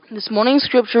This morning's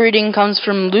scripture reading comes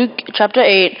from Luke chapter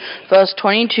 8, verse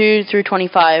 22 through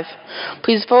 25.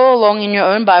 Please follow along in your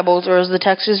own Bibles or as the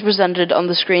text is presented on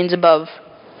the screens above.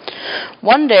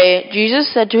 One day,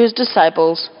 Jesus said to his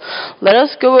disciples, "Let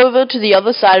us go over to the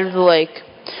other side of the lake."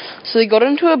 So they got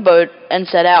into a boat and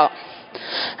set out.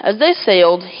 As they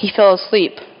sailed, he fell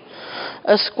asleep.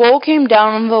 A squall came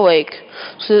down on the lake,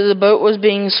 so that the boat was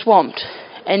being swamped,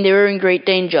 and they were in great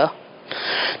danger.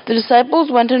 The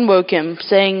disciples went and woke him,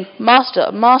 saying, "Master,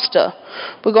 Master,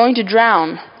 we're going to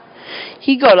drown."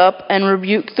 He got up and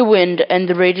rebuked the wind and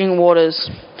the raging waters.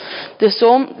 The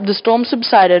storm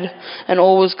subsided, and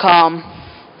all was calm.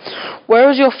 "Where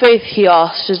is your faith?" he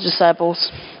asked his disciples.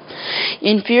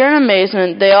 In fear and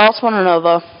amazement, they asked one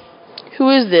another, "Who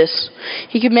is this?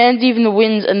 He commands even the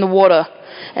winds and the water,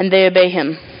 and they obey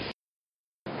him."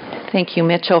 Thank you,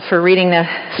 Mitchell, for reading the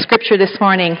scripture this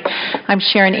morning. I'm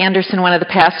Sharon Anderson, one of the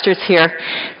pastors here,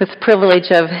 with the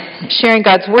privilege of sharing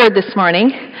God's Word this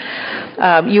morning.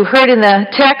 You heard in the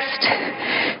text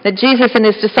that Jesus and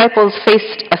his disciples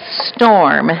faced a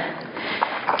storm.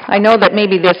 I know that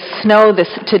maybe this snow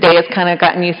today has kind of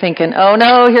gotten you thinking, "Oh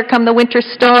no, here come the winter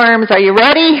storms. Are you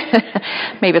ready?"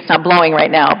 Maybe it's not blowing right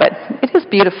now, but it is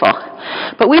beautiful.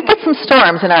 But we get some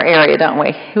storms in our area, don't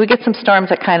we? We get some storms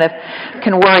that kind of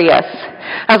can worry us.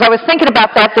 As I was thinking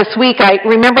about that this week, I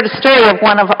remembered a story of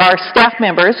one of our staff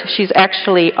members. She's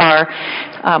actually our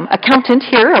accountant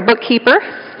here, our bookkeeper.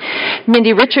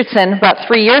 Mindy Richardson, about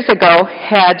 3 years ago,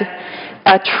 had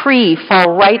a tree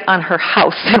fall right on her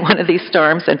house in one of these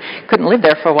storms and couldn't live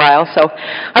there for a while. So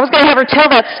I was going to have her tell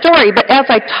that story, but as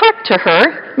I talked to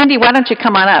her, Mindy, why don't you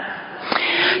come on up?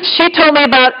 She told me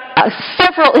about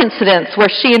several incidents where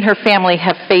she and her family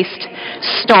have faced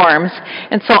storms,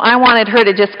 and so I wanted her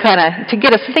to just to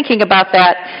get us thinking about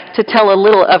that, to tell a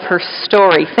little of her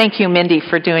story. Thank you, Mindy,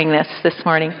 for doing this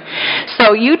morning.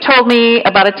 So you told me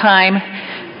about a time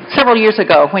several years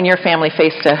ago when your family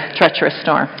faced a treacherous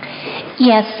storm.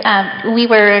 Yes, we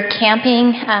were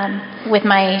camping with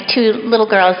my two little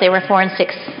girls. They were 4 and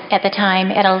 6 at the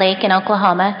time at a lake in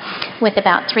Oklahoma with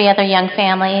about 3 other young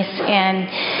families. And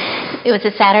it was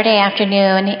a Saturday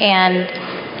afternoon, and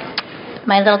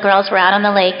my little girls were out on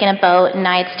the lake in a boat, and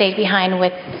I had stayed behind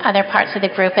with other parts of the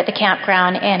group at the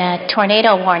campground, and a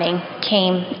tornado warning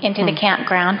came into the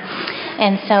campground.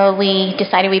 And so we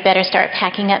decided we better start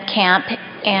packing up camp,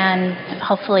 and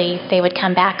hopefully they would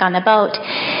come back on the boat.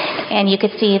 And you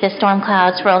could see the storm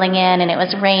clouds rolling in, and it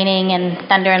was raining and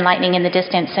thunder and lightning in the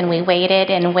distance, and we waited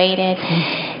and waited,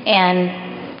 and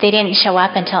they didn't show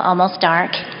up until almost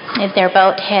dark. Their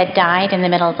boat had died in the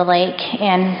middle of the lake,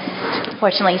 and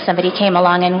fortunately somebody came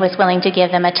along and was willing to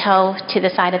give them a tow to the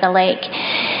side of the lake.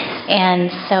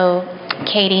 And so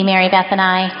Katie, Mary Beth, and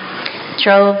I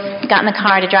got in the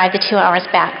car to drive the 2 hours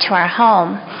back to our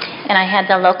home. And I had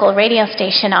the local radio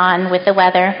station on with the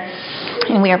weather,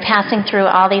 and we were passing through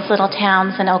all these little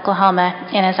towns in Oklahoma.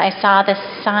 And as I saw the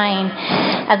sign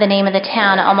of the name of the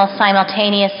town, almost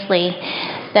simultaneously,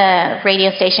 the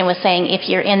radio station was saying, "If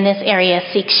you're in this area,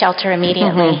 seek shelter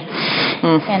immediately."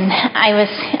 And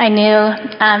I knew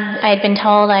I had been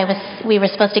told we were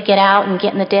supposed to get out and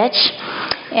get in the ditch.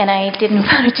 And I didn't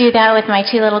want to do that with my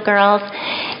 2 little girls.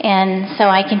 And so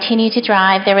I continued to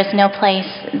drive. There was no place.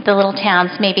 The little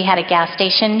towns maybe had a gas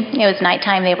station. It was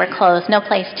nighttime. They were closed. No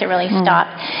place to really stop.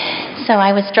 So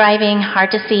I was driving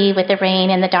hard to see with the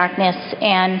rain and the darkness.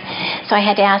 And so I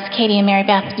had to ask Katie and Mary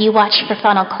Beth, "You watch for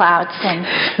funnel clouds. And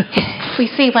if we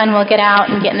see one, we'll get out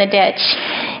and get in the ditch."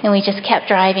 And we just kept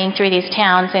driving through these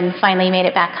towns and finally made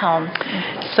it back home.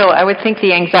 So I would think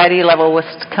the anxiety level was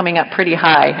coming up pretty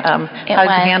high. How did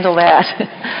you handle that?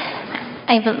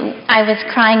 I was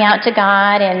crying out to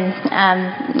God, and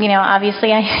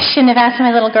obviously I shouldn't have asked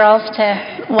my little girls to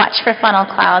watch for funnel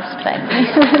clouds, but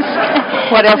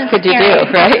what else could you do,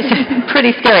 right?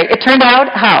 Pretty scary. It turned out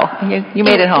how? You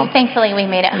made it home. Thankfully, we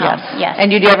made it home. Yes.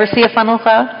 And did you ever see a funnel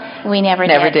cloud? We never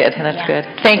did. Never did, and that's good.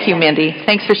 Thank you, Mindy.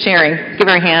 Thanks for sharing. Give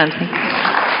her a hand.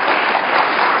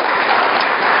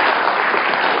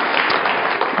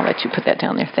 I'll let you put that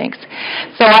down there. Thanks.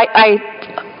 So I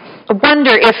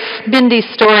wonder if Mindy's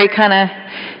story kind of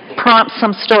prompts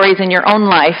some stories in your own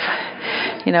life,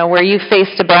 where you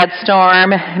faced a bad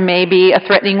storm, maybe a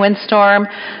threatening windstorm,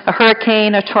 a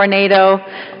hurricane, a tornado,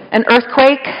 an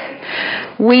earthquake.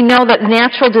 We know that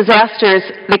natural disasters,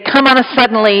 they come on us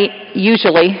suddenly,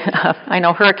 usually. I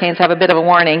know hurricanes have a bit of a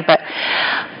warning, but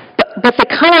they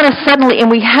come on us suddenly, and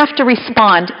we have to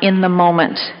respond in the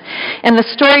moment. And the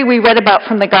story we read about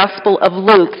from the Gospel of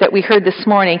Luke that we heard this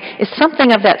morning is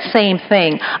something of that same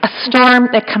thing. A storm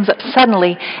that comes up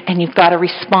suddenly, and you've got to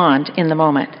respond in the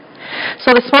moment.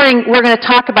 So this morning we're going to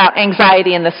talk about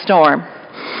anxiety in the storm.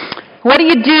 What do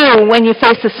you do when you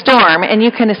face a storm? And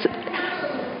you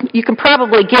can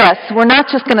probably guess, we're not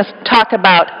just going to talk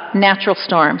about natural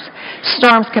storms.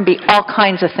 Storms can be all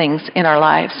kinds of things in our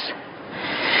lives.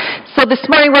 So this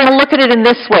morning we're going to look at it in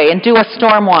this way and do a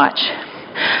storm watch.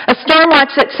 A storm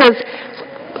watch that says,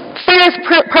 fear is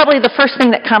probably the first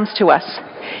thing that comes to us.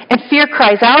 And fear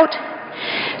cries out.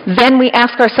 Then we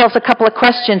ask ourselves a couple of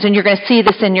questions, and you're going to see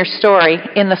this in the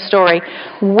story.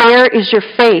 Where is your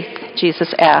faith?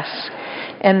 Jesus asks.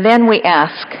 And then we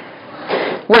ask,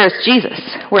 where's Jesus?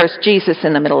 Where's Jesus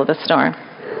in the middle of the storm?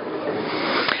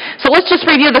 So let's just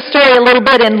review the story a little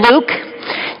bit in Luke.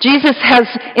 Jesus has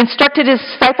instructed his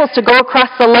disciples to go across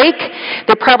the lake.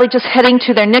 They're probably just heading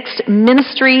to their next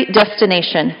ministry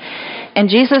destination. And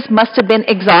Jesus must have been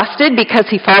exhausted because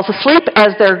he falls asleep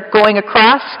as they're going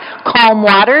across calm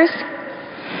waters.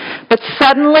 But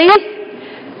suddenly,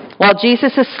 while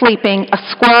Jesus is sleeping, a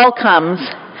squall comes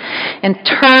and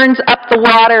turns up the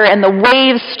water, and the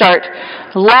waves start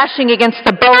lashing against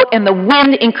the boat, and the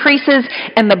wind increases,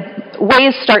 and the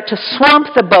waves start to swamp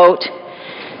the boat.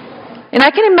 And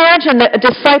I can imagine the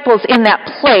disciples in that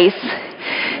place.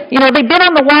 You know, they'd been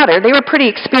on the water. They were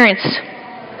pretty experienced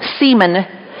seamen.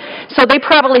 So they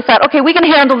probably thought, okay, we can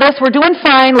handle this. We're doing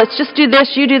fine. Let's just do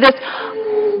this. You do this.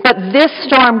 But this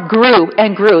storm grew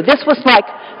and grew. This was like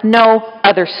no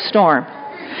other storm.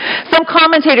 Some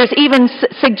commentators even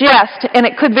suggest, and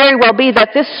it could very well be,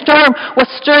 that this storm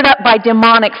was stirred up by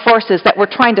demonic forces that were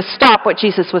trying to stop what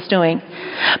Jesus was doing.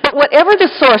 But whatever the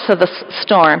source of the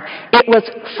storm, it was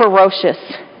ferocious.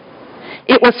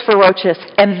 It was ferocious,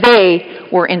 and they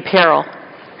were in peril.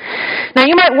 Now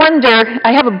you might wonder,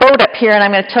 I have a boat up here, and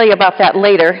I'm going to tell you about that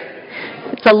later.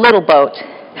 It's a little boat.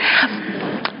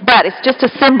 But it's just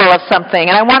a symbol of something,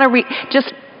 and I want to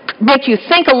just make you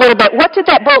think a little bit. What did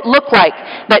that boat look like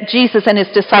that Jesus and his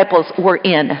disciples were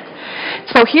in?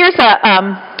 So here's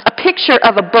a picture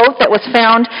of a boat that was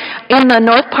found in the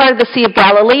north part of the Sea of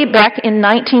Galilee back in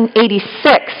 1986.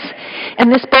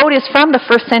 And this boat is from the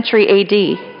 1st century AD.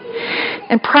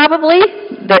 And probably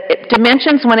the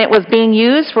dimensions when it was being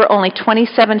used were only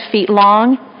 27 feet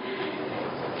long,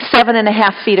 7.5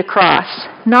 feet across.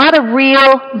 Not a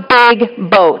real big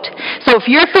boat. So if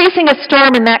you're facing a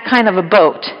storm in that kind of a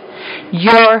boat,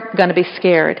 you're going to be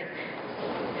scared.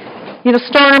 You know,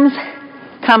 storms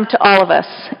come to all of us,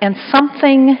 and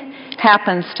something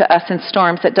happens to us in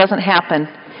storms that doesn't happen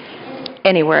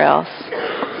anywhere else.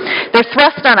 They're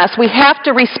thrust on us. We have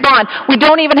to respond. We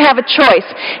don't even have a choice.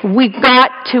 We've got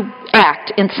to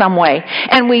act in some way.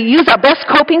 And we use our best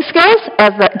coping skills,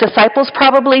 as the disciples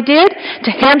probably did,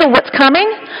 to handle what's coming.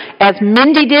 As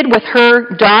Mindy did with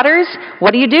her daughters,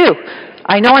 what do?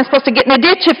 I know I'm supposed to get in a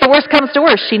ditch if the worst comes to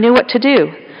worst. She knew what to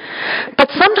do. But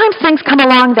sometimes things come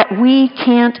along that we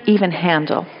can't even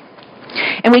handle.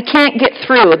 And we can't get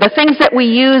through. The things that we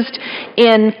used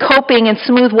in coping in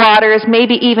smooth waters,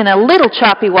 maybe even a little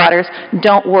choppy waters,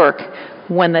 don't work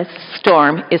when the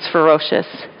storm is ferocious.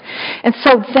 And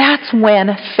so that's when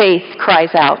faith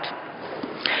cries out.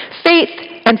 Faith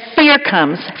and fear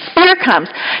comes. Fear comes.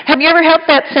 Have you ever had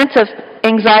that sense of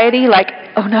anxiety, like,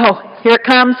 oh no, here it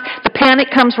comes. The panic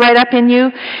comes right up in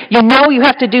you. You know you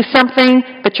have to do something,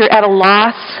 but you're at a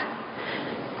loss.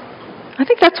 I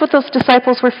think that's what those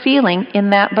disciples were feeling in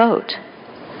that boat.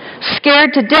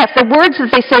 Scared to death. The words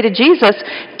that they say to Jesus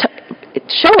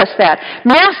show us that.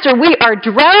 Master, we are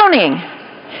drowning.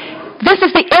 This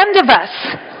is the end of us.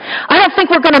 I don't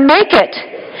think we're going to make it.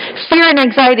 Fear and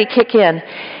anxiety kick in.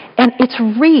 And it's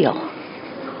real.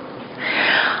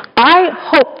 I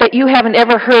hope that you haven't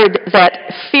ever heard that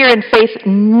fear and faith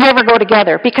never go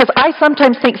together, because I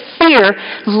sometimes think fear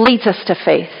leads us to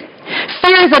faith.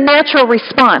 Fear is a natural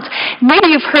response.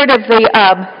 Maybe you've heard of the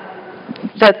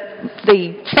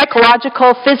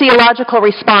psychological, physiological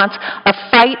response of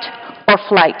fight or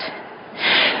flight.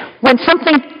 When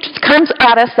something comes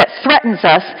at us that threatens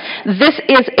us, this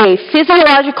is a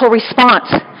physiological response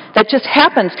that just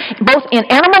happens both in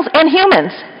animals and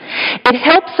humans. It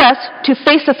helps us to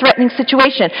face a threatening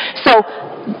situation. So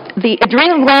the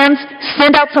adrenal glands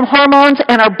send out some hormones,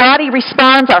 and our body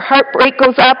responds. Our heart rate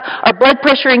goes up, our blood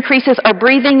pressure increases, our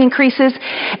breathing increases,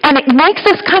 and it makes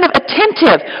us kind of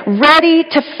attentive, ready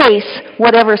to face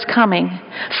whatever's coming.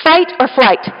 Fight or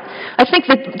flight. I think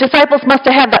the disciples must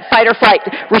have had that fight or flight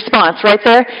response right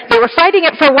there. They were fighting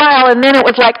it for a while, and then it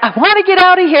was like, I want to get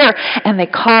out of here. And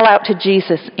they call out to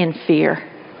Jesus in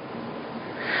fear.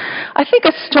 I think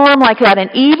a storm like that, and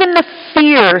even the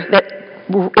fear that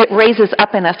it raises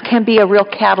up in us, can be a real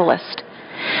catalyst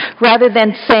Rather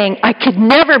than saying, I could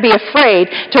never be afraid,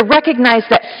 to recognize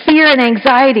that fear and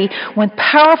anxiety, when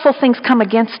powerful things come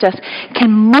against us,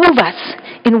 can move us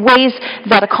in ways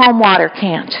that a calm water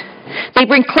can't. They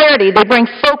bring clarity, they bring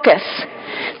focus.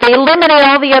 They eliminate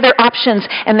all the other options,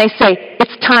 and they say,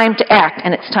 it's time to act,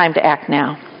 and it's time to act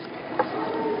now.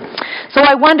 So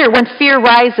I wonder, when fear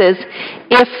rises,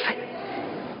 if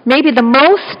maybe the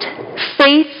most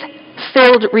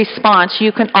faith-filled response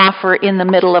you can offer in the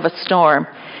middle of a storm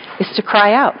is to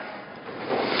cry out.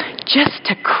 Just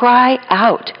to cry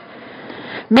out.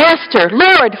 Master,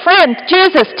 Lord, friend,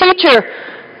 Jesus, teacher,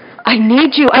 I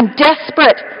need you. I'm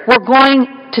desperate. We're going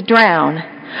to drown.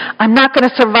 I'm not going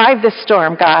to survive this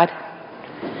storm, God.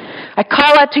 I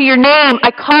call out to your name.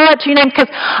 I call out to your name because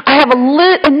I have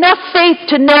enough faith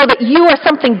to know that you are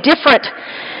something different,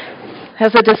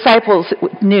 as the disciples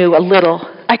knew a little.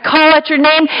 I call out your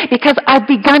name because I've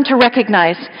begun to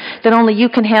recognize that only you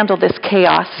can handle this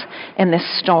chaos and this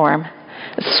storm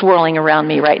that's swirling around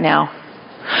me right now.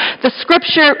 The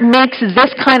Scripture makes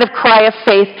this kind of cry of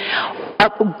faith a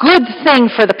good thing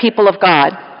for the people of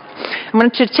God. I'm going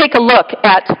to take a look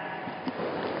at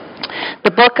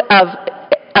the book of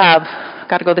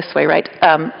got to go this way, right?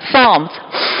 Psalms.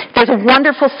 There's a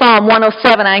wonderful Psalm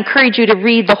 107. I encourage you to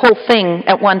read the whole thing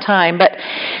at one time. But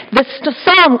this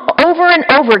psalm over and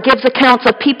over gives accounts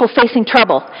of people facing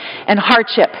trouble and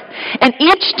hardship. And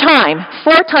each time,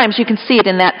 4 times you can see it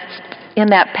in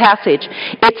that passage,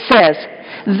 it says,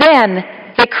 then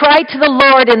they cried to the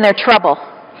Lord in their trouble,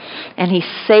 and he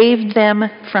saved them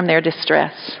from their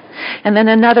distress. And then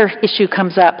another issue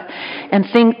comes up, and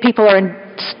people are in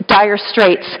dire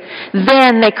straits.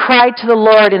 Then they cried to the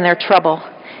Lord in their trouble,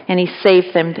 and he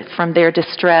saved them from their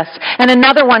distress. And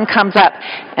another one comes up,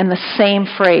 and the same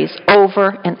phrase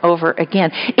over and over again.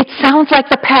 It sounds like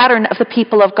the pattern of the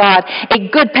people of God, a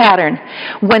good pattern.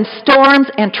 When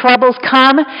storms and troubles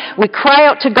come, we cry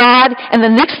out to God, and the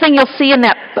next thing you'll see in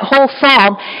that whole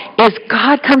psalm is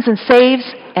God comes and saves,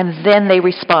 and then they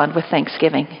respond with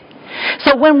thanksgiving.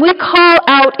 So when we call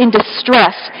out in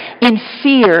distress, in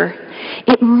fear,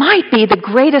 it might be the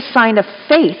greatest sign of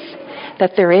faith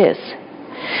that there is.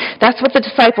 That's what the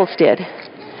disciples did.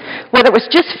 Whether it was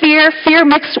just fear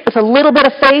mixed with a little bit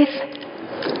of faith,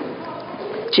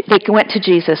 they went to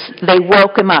Jesus. They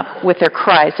woke him up with their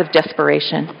cries of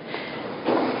desperation.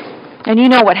 And you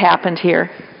know what happened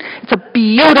here. It's a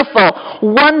beautiful,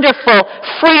 wonderful,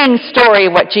 freeing story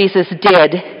of what Jesus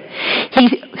did.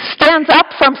 He stands up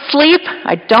from sleep.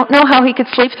 I don't know how he could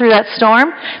sleep through that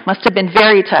storm. Must have been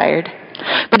very tired.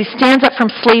 But he stands up from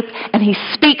sleep and he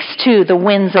speaks to the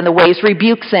winds and the waves,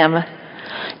 rebukes them,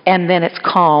 and then it's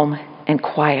calm and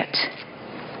quiet.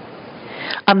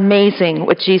 Amazing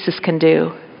what Jesus can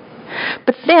do.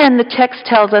 But then the text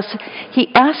tells us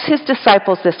he asks his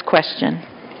disciples this question.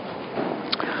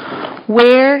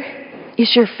 Where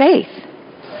is your faith?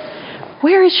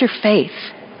 Where is your faith?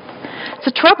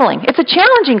 It's a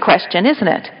challenging question, isn't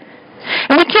it?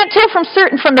 And we can't tell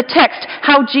from the text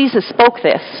how Jesus spoke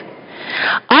this.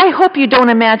 I hope you don't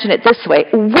imagine it this way.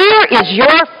 Where is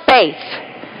your faith?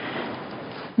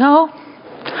 No.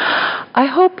 I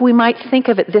hope we might think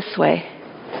of it this way.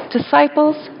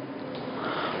 Disciples,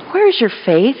 where is your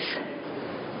faith?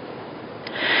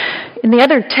 In the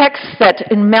other texts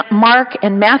that in Mark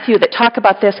and Matthew that talk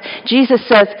about this, Jesus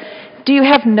says, do you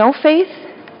have no faith?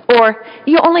 Or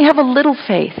you only have a little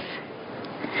faith?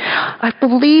 I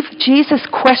believe Jesus'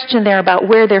 question there about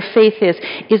where their faith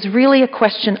is really a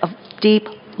question of deep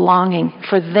longing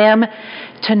for them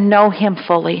to know him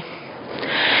fully.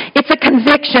 It's a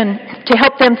conviction to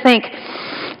help them think,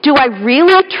 do I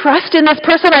really trust in this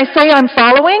person I say I'm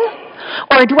following?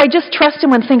 Or do I just trust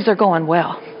him when things are going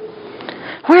well?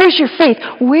 Where is your faith?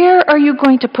 Where are you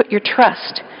going to put your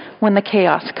trust when the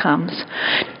chaos comes?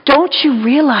 Don't you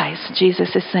realize,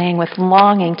 Jesus is saying with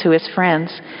longing to his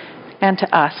friends and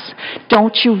to us,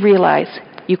 don't you realize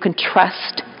you can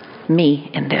trust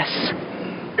me in this?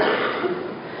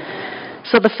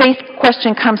 So the faith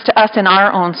question comes to us in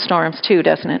our own storms too,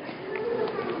 doesn't it?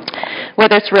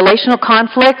 Whether it's relational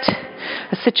conflict,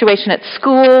 a situation at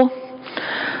school,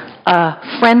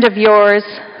 a friend of yours,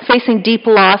 facing deep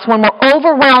loss, when we're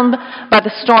overwhelmed by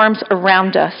the storms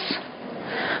around us.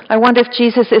 I wonder if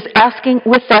Jesus is asking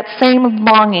with that same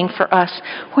longing for us,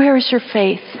 where is your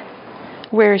faith?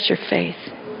 Where is your faith?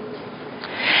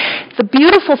 The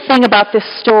beautiful thing about this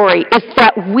story is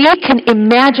that we can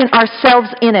imagine ourselves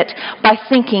in it by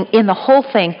thinking in the whole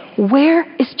thing, where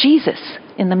is Jesus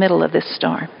in the middle of this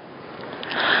storm?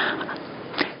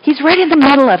 He's right in the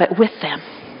middle of it with them.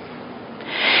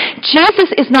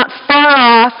 Jesus is not far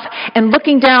off and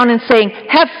looking down and saying,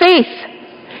 have faith.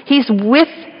 He's with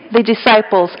the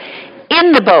disciples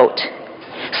in the boat,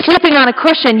 sleeping on a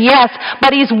cushion, yes,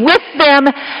 but he's with them,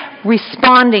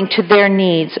 responding to their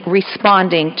needs,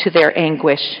 responding to their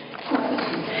anguish.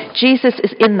 Jesus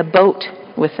is in the boat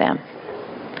with them.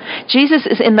 Jesus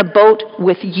is in the boat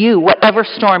with you, whatever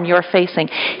storm you're facing.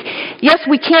 Yes,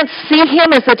 we can't see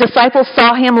him as the disciples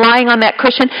saw him lying on that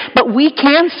cushion, but we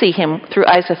can see him through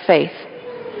eyes of faith.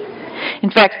 In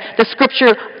fact, the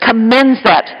scripture commends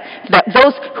that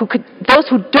those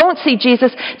who don't see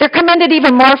Jesus, they're commended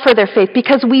even more for their faith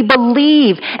because we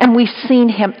believe and we've seen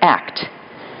him act.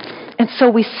 And so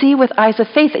we see with eyes of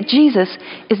faith that Jesus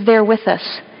is there with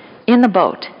us in the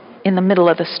boat in the middle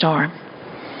of the storm.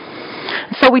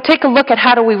 So we take a look at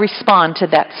how do we respond to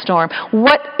that storm.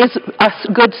 What is a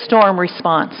good storm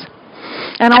response?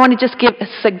 And I want to just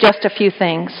suggest a few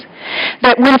things.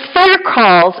 That when fear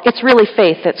calls, it's really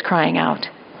faith that's crying out.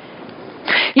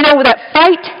 You know, that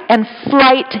fight and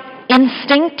flight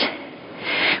instinct,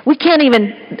 we can't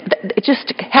even, it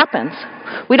just happens.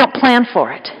 We don't plan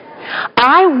for it.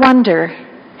 I wonder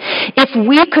if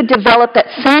we could develop that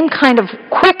same kind of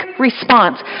quick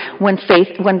response when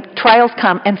trials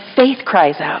come and faith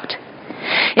cries out.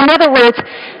 In other words,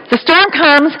 the storm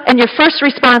comes and your first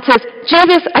response is,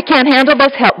 Jesus, I can't handle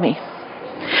this, help me.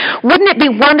 Wouldn't it be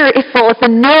wonderful if the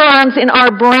neurons in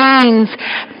our brains,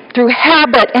 through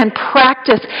habit and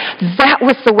practice, that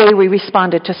was the way we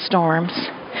responded to storms?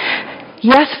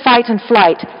 Yes, fight and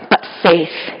flight, but faith.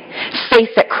 Faith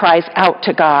that cries out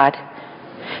to God.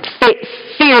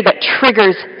 Fear that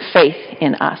triggers faith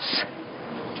in us.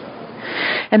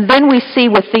 And then we see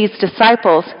with these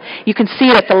disciples, you can see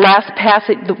it at the last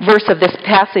passage, the verse of this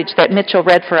passage that Mitchell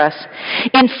read for us.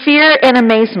 In fear and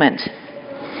amazement,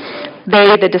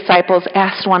 they, the disciples,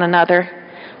 asked one another,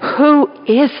 who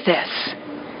is this?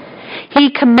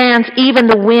 He commands even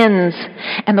the winds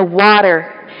and the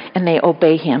water, and they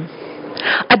obey him.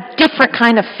 A different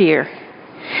kind of fear,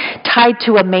 tied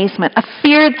to amazement. A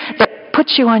fear that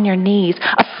puts you on your knees.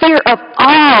 A fear of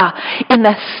awe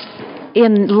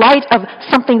in light of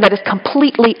something that is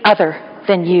completely other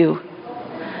than you.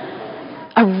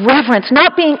 A reverence,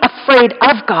 not being afraid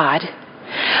of God,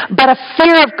 but a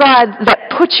fear of God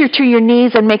that puts you to your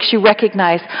knees and makes you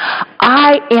recognize,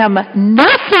 I am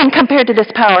nothing compared to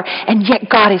this power, and yet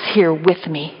God is here with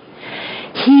me.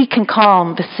 He can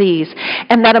calm the seas.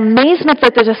 And that amazement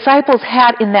that the disciples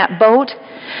had in that boat,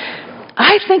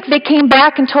 I think they came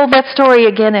back and told that story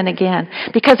again and again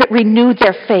because it renewed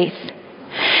their faith.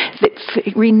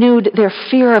 It renewed their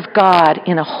fear of God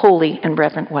in a holy and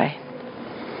reverent way.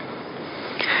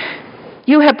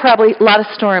 You have probably a lot of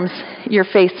storms you're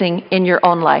facing in your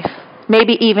own life.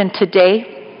 Maybe even today,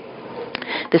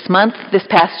 this month, this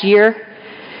past year,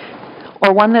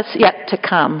 or one that's yet to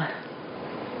come.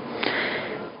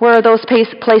 Where are those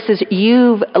places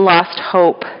you've lost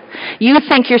hope? You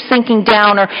think you're sinking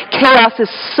down, or chaos is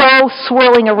so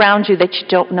swirling around you that you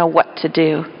don't know what to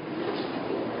do.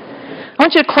 I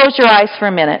want you to close your eyes for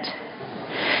a minute.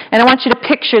 And I want you to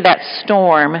picture that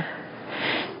storm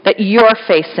that you're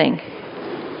facing.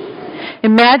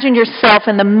 Imagine yourself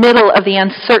in the middle of the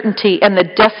uncertainty and the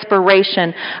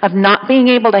desperation of not being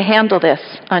able to handle this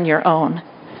on your own.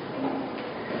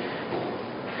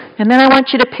 And then I want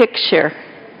you to picture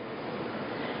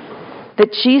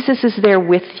that Jesus is there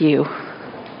with you,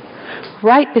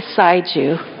 right beside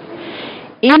you,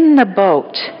 in the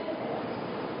boat.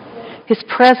 His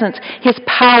presence, his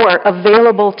power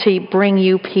available to bring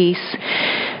you peace,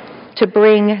 to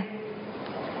bring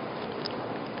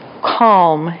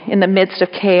calm in the midst of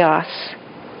chaos,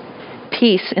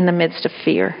 peace in the midst of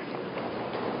fear.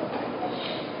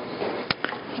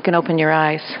 You can open your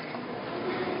eyes.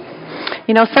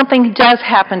 You know, something does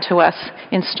happen to us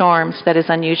in storms that is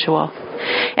unusual.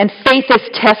 And faith is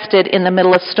tested in the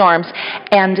middle of storms,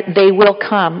 and they will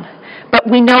come. But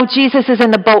we know Jesus is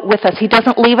in the boat with us. He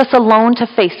doesn't leave us alone to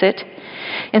face it.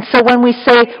 And so when we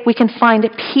say we can find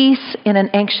peace in an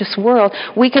anxious world,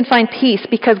 we can find peace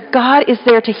because God is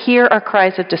there to hear our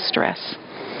cries of distress.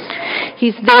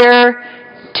 He's there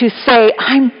to say,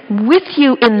 I'm with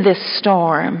you in this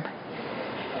storm.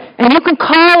 And you can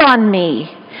call on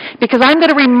me because I'm going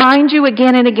to remind you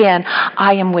again and again,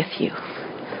 I am with you.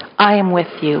 I am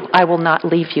with you. I will not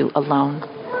leave you alone.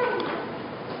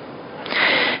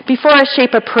 Before I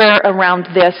shape a prayer around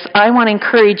this, I want to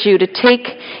encourage you to take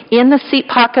in the seat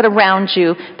pocket around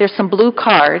you, there's some blue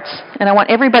cards, and I want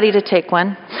everybody to take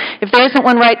one. If there isn't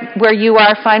one right where you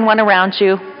are, find one around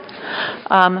you.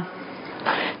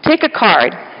 Take a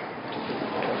card.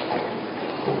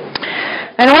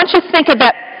 And I want you to think of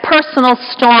that personal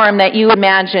storm that you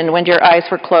imagined when your eyes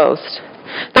were closed.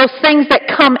 Those things that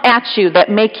come at you that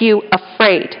make you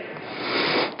afraid.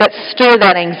 that stir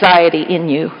that anxiety in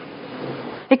you.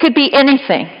 It could be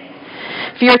anything.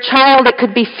 For your child, it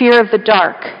could be fear of the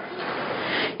dark.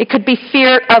 It could be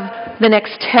fear of the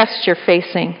next test you're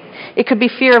facing. It could be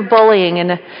fear of bullying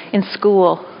in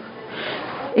school.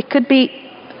 It could be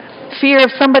fear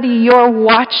of somebody you're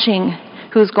watching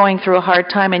who's going through a hard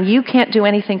time and you can't do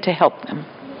anything to help them.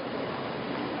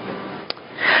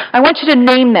 I want you to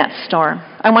name that storm.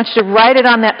 I want you to write it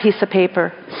on that piece of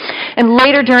paper. And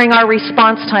later during our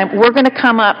response time, we're going to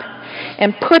come up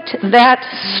and put that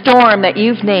storm that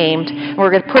you've named, and we're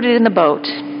going to put it in the boat.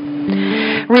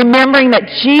 Remembering that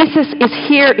Jesus is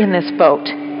here in this boat.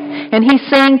 And he's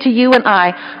saying to you and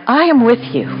I am with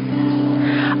you.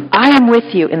 I am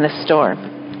with you in the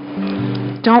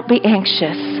storm. Don't be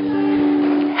anxious.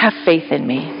 Have faith in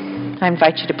me. I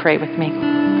invite you to pray with me.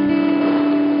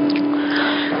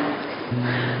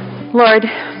 Lord,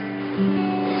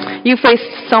 you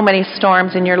faced so many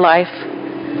storms in your life.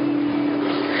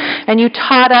 And you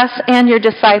taught us and your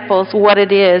disciples what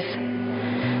it is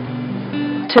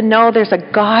to know there's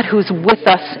a God who's with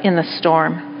us in the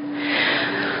storm.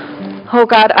 Oh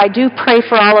God, I do pray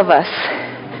for all of us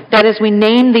that as we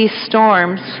name these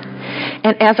storms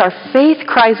and as our faith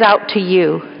cries out to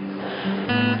you,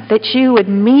 that you would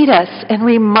meet us and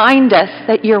remind us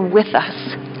that you're with us.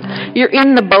 You're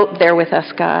in the boat there with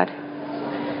us, God.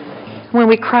 When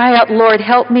we cry out, Lord,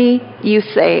 help me, you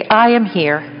say, I am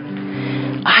here.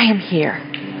 I am here.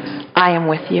 I am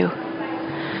with you.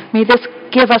 May this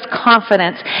give us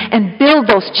confidence and build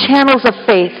those channels of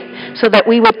faith so that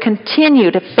we would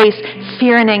continue to face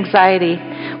fear and anxiety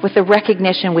with the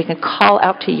recognition we can call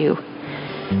out to you.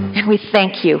 And we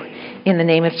thank you in the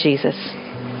name of Jesus.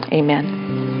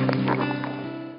 Amen.